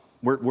close.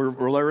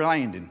 We're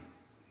landing.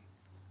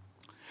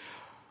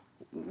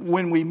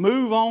 When we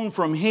move on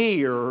from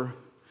here,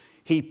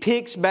 he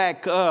picks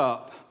back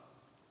up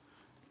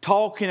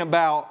talking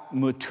about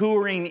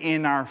maturing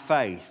in our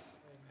faith.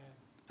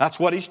 That's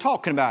what he's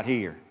talking about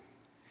here.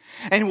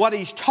 And what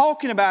he's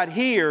talking about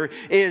here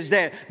is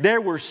that there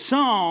were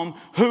some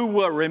who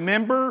were,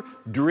 remember,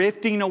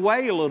 drifting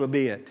away a little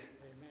bit.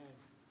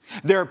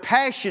 Amen. Their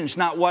passion's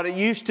not what it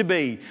used to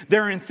be.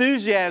 Their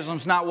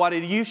enthusiasm's not what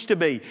it used to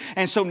be.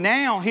 And so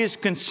now his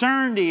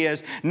concern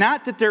is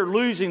not that they're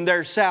losing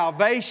their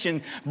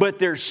salvation, but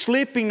they're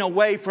slipping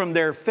away from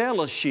their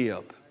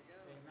fellowship.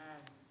 Amen.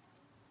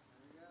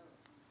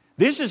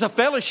 This is a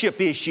fellowship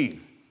issue.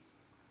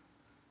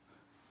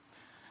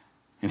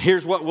 And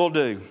here's what we'll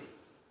do.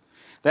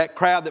 That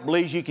crowd that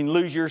believes you can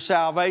lose your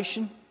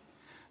salvation,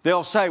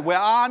 they'll say,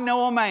 well, I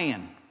know a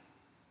man.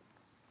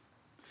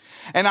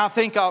 And I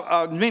think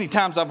many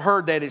times I've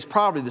heard that it's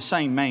probably the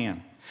same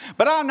man.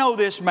 But I know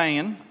this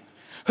man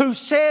who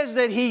says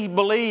that he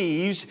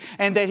believes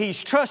and that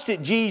he's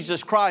trusted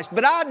Jesus Christ.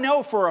 But I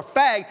know for a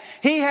fact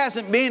he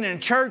hasn't been in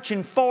church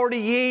in 40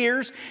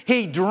 years.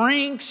 He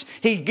drinks.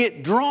 He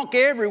get drunk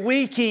every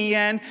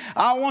weekend.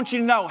 I want you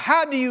to know,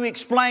 how do you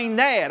explain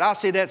that? I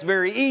say that's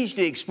very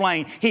easy to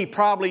explain. He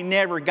probably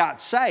never got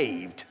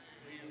saved.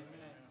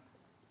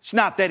 It's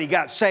not that he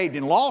got saved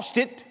and lost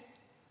it.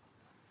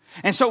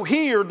 And so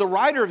here, the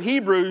writer of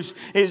Hebrews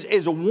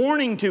is a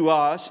warning to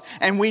us,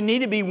 and we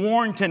need to be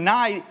warned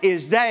tonight,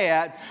 is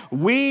that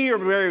we are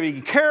very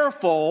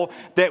careful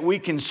that we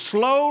can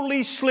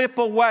slowly slip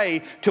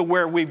away to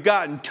where we've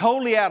gotten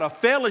totally out of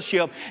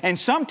fellowship. And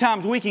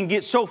sometimes we can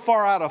get so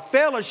far out of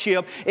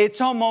fellowship,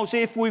 it's almost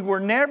if we were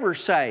never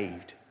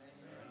saved.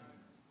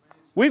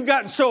 We've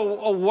gotten so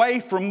away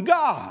from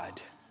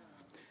God.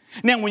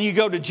 Now, when you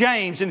go to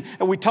James, and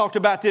we talked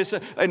about this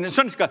in the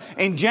Sunday school,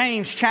 in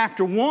James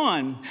chapter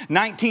 1,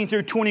 19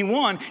 through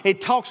 21,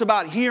 it talks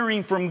about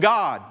hearing from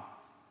God.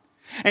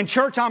 And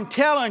church, I'm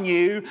telling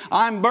you,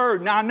 I'm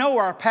burdened. I know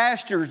our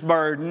pastor's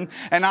burdened,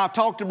 and I've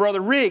talked to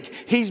Brother Rick.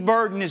 He's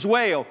burdened as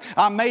well.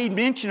 I made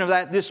mention of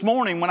that this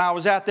morning when I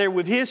was out there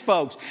with his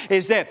folks,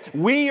 is that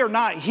we are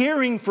not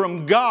hearing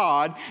from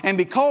God, and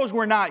because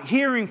we're not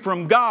hearing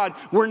from God,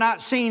 we're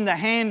not seeing the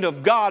hand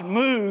of God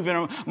move in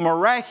a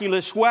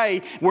miraculous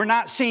way. We're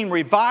not seeing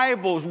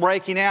revivals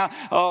breaking out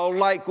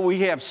like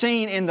we have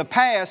seen in the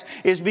past,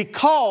 is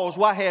because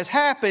what has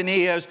happened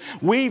is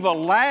we've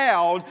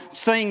allowed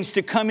things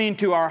to come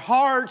into our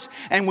hearts,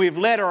 and we've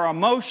let our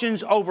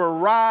emotions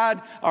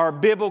override our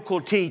biblical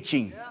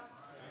teaching.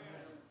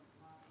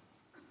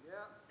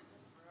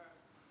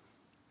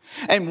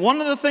 And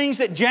one of the things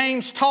that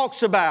James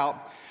talks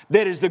about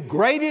that is the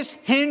greatest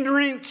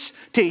hindrance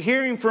to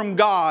hearing from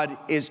God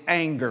is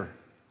anger.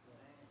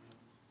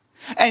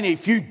 And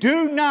if you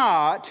do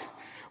not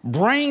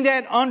bring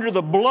that under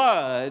the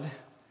blood,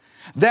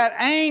 that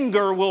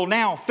anger will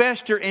now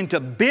fester into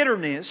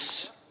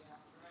bitterness.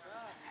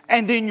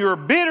 And then your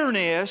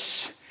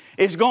bitterness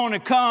is going to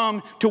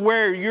come to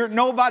where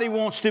nobody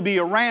wants to be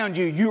around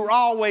you. You're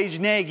always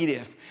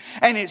negative.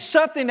 And it's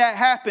something that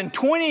happened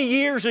 20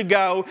 years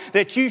ago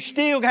that you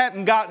still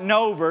haven't gotten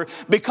over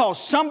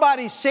because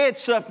somebody said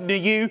something to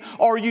you,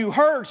 or you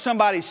heard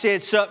somebody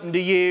said something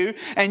to you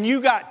and you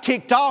got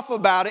ticked off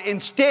about it,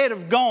 instead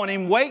of going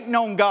and waiting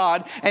on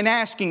God and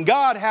asking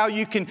God how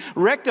you can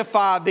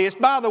rectify this.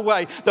 By the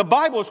way, the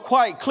Bible is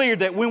quite clear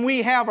that when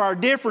we have our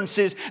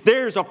differences,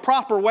 there's a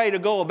proper way to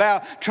go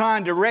about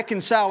trying to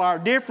reconcile our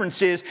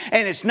differences.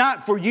 And it's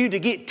not for you to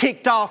get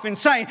ticked off and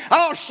saying,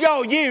 I'll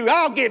show you,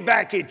 I'll get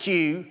back at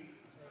you.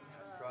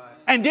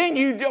 And then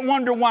you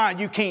wonder why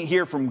you can't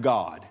hear from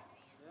God.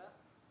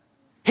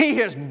 He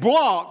has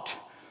blocked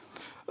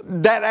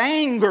that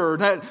anger,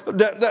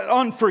 that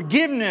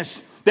unforgiveness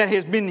that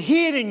has been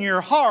hid in your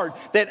heart,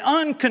 that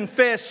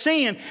unconfessed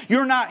sin.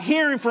 You're not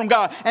hearing from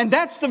God. And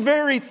that's the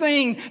very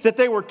thing that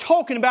they were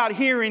talking about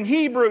here in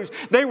Hebrews.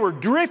 They were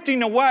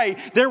drifting away.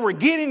 They were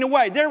getting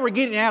away. They were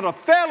getting out of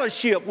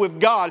fellowship with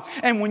God.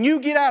 And when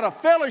you get out of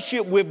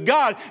fellowship with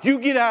God, you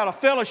get out of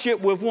fellowship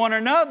with one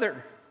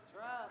another.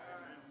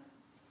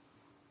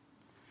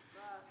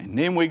 And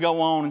then we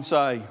go on and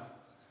say,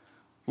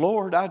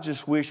 Lord, I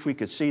just wish we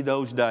could see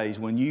those days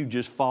when you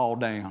just fall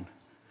down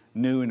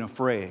new and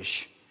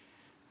afresh.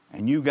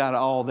 And you got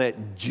all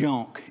that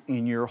junk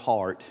in your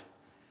heart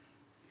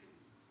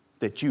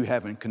that you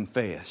haven't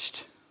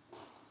confessed.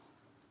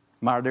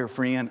 My dear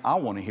friend, I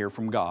want to hear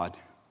from God.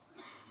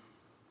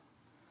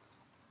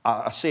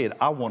 I said,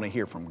 I want to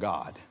hear from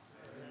God.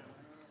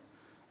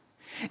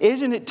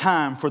 Isn't it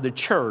time for the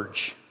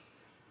church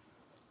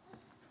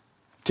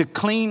to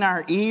clean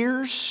our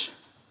ears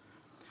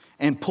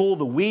and pull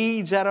the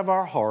weeds out of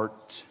our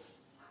hearts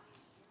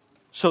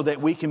so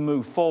that we can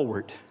move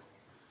forward,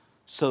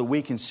 so that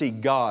we can see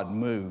God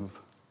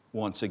move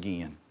once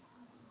again?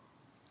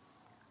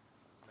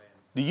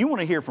 Do you want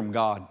to hear from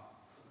God?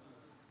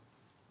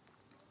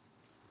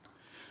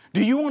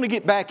 Do you want to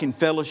get back in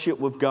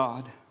fellowship with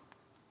God?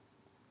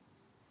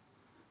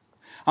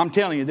 I'm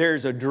telling you,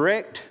 there's a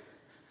direct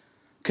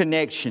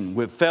connection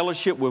with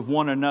fellowship with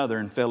one another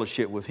and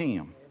fellowship with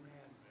Him.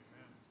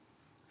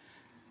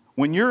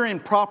 When you're in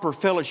proper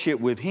fellowship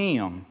with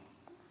Him,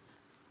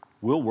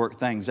 we'll work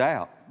things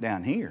out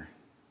down here.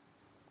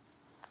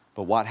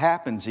 But what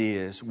happens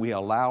is we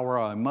allow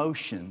our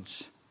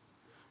emotions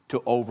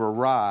to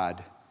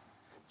override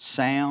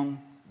sound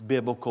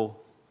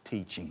biblical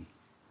teaching.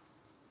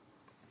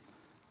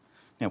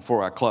 Now,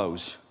 before I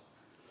close,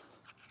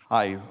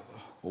 I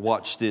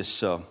watched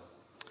this.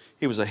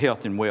 He was a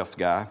health and wealth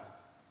guy.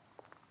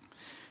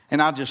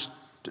 And I just,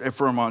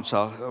 for a month,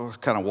 I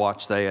kind of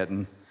watched that.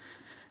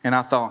 And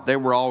I thought they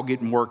were all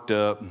getting worked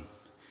up.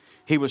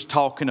 He was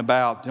talking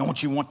about,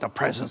 don't you want the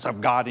presence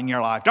of God in your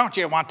life? Don't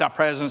you want the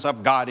presence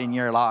of God in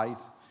your life?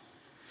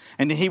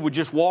 And then he would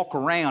just walk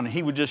around and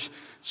he would just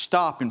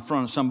stop in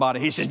front of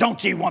somebody. He says,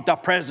 don't you want the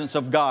presence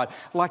of God?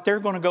 Like they're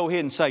going to go ahead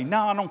and say, no,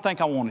 I don't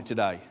think I want it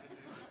today.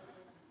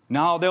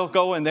 No, they'll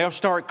go and they'll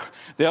start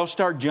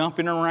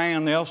jumping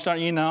around. They'll start,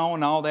 and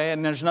all that.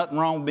 And there's nothing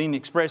wrong with being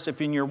expressive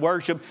in your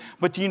worship.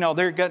 But,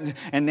 they're getting,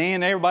 and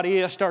then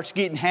everybody else starts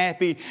getting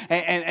happy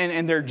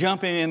and they're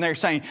jumping and they're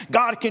saying,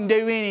 God can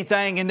do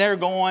anything. And they're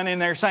going and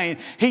they're saying,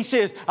 He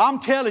says, I'm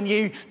telling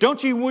you,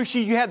 don't you wish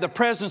you had the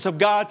presence of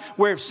God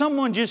where if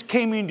someone just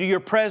came into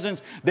your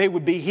presence, they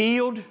would be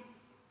healed?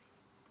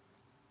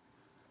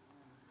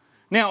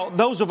 Now,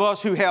 those of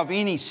us who have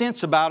any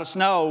sense about us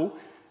know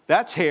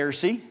that's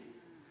heresy.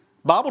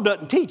 Bible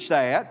doesn't teach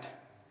that.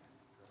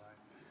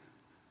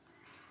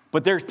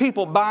 But there's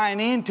people buying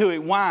into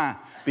it. Why?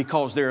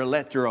 Because they're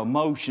let their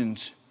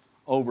emotions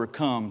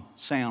overcome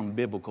sound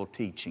biblical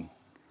teaching.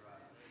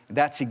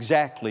 That's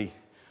exactly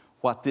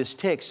what this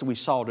text we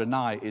saw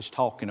tonight is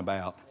talking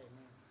about.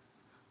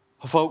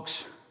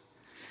 Folks,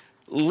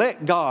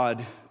 let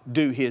God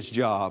do His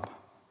job.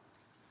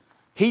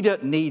 He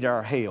doesn't need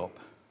our help.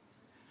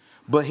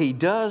 But He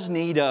does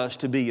need us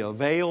to be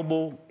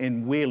available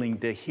and willing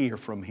to hear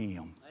from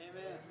Him.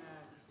 Amen.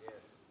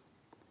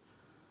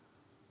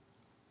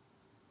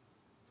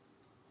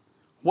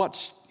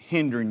 What's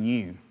hindering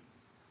you?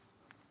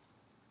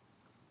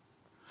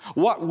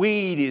 What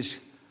weed is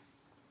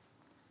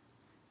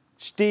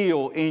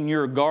still in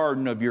your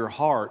garden of your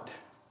heart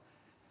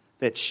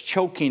that's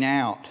choking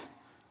out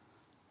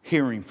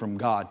hearing from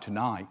God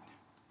tonight?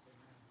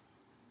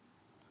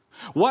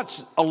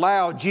 What's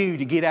allowed you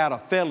to get out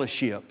of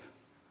fellowship?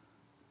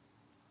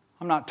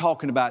 I'm not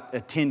talking about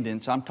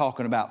attendance, I'm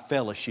talking about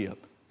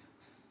fellowship.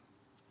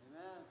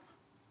 Amen.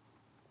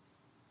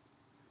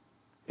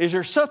 Is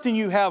there something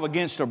you have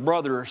against a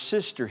brother or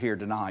sister here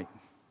tonight?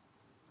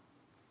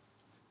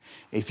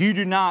 If you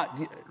do not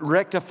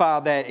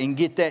rectify that and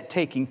get that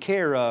taken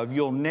care of,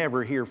 you'll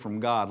never hear from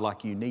God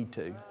like you need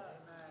to.